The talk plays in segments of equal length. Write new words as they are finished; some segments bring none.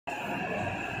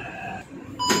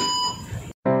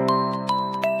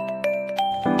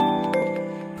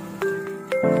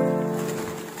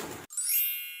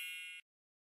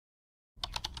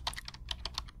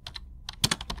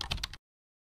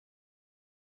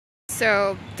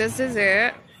So this is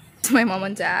it. It's my mom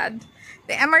and dad.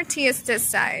 The MRT is this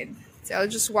side. So I'll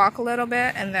just walk a little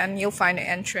bit and then you'll find the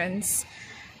entrance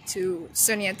to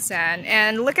Yat-sen.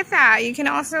 And look at that. You can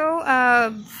also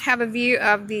have a view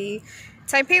of the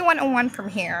Taipei 101 from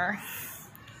here.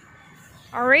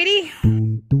 Alrighty.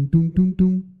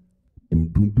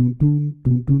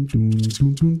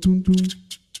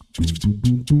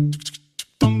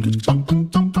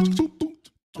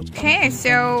 Okay,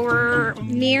 so we're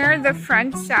near the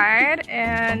front side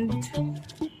and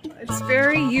it's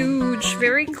very huge,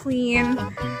 very clean.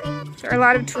 There are a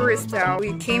lot of tourists though.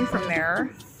 We came from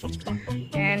there.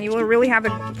 And you will really have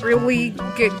a really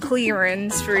good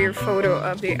clearance for your photo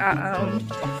of the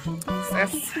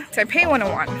Taipei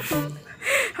 101.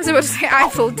 I was about to say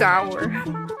Eiffel Tower.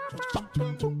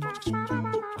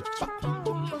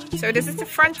 So this is the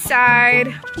front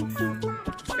side.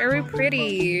 It's very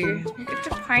pretty. Look at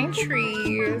the pine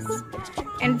trees.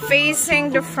 And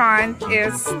facing the front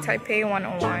is Taipei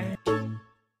 101.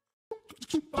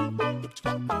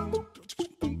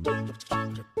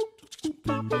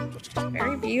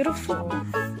 Very beautiful.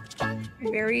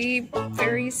 Very,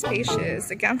 very spacious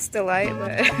against the light,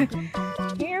 but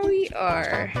here we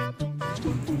are.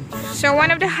 So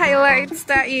one of the highlights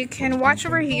that you can watch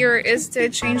over here is the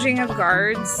changing of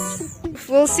guards.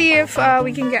 We'll see if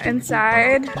we can get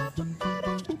inside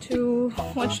to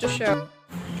watch the show.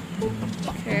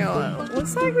 Okay, well,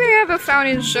 looks like they have a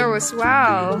fountain show as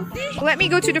well. Let me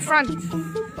go to the front.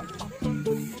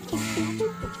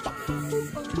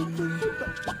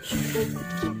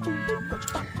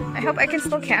 I hope I can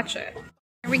still catch it.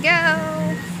 Here we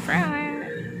go! Front!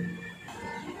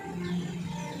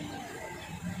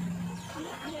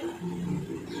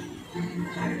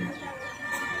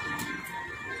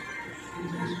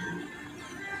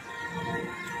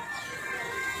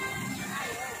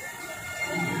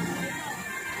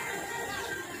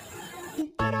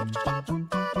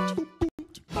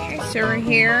 Okay, so we're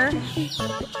here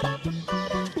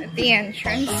at the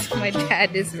entrance. My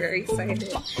dad is very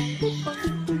excited.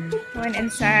 Went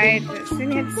inside the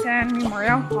Yat-sen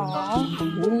Memorial Hall.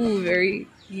 Ooh, very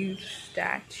huge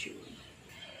statue.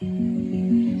 So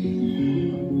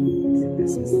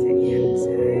this is the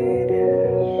inside.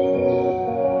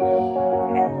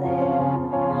 And then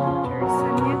there's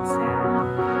the Yat-sen.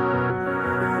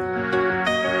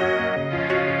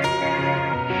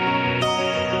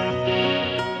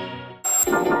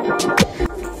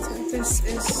 So this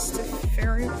is the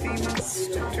very famous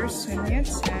Dr.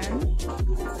 Yat-sen.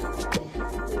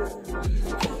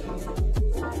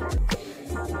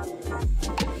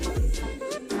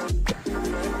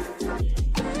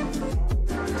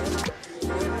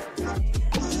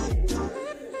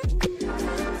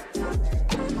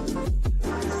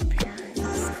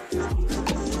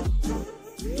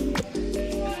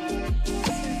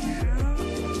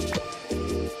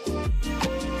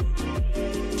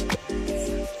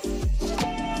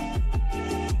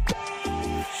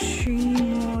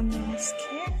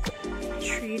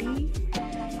 Treaty.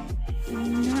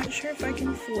 I'm not sure if I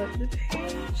can flip the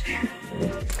page.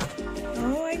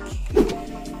 Oh, I can.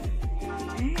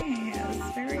 Dang, it's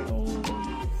very old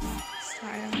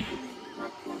style.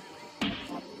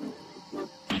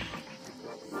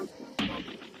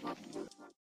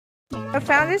 I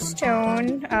found this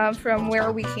stone from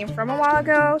where we came from a while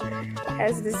ago. It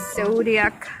has the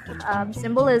zodiac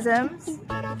symbolisms.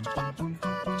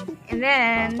 And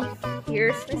then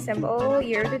here's the symbol,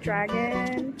 here's the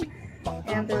dragon,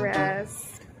 and the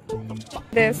rest.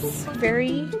 This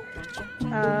very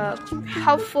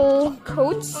helpful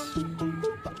quote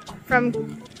from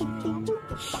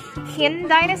Shin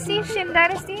Dynasty?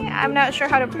 I'm not sure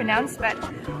how to pronounce, but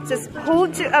it says,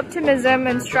 hold to optimism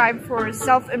and strive for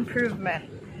self-improvement.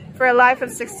 For a life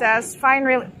of success,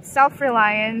 find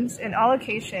self-reliance in all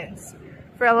occasions.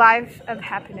 For a life of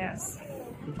happiness.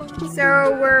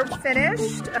 So we're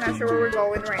finished. I'm not sure where we're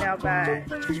going right now, but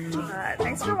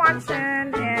thanks for watching,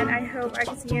 and I hope I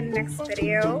can see you in the next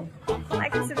video.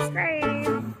 Like and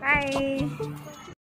subscribe. Bye!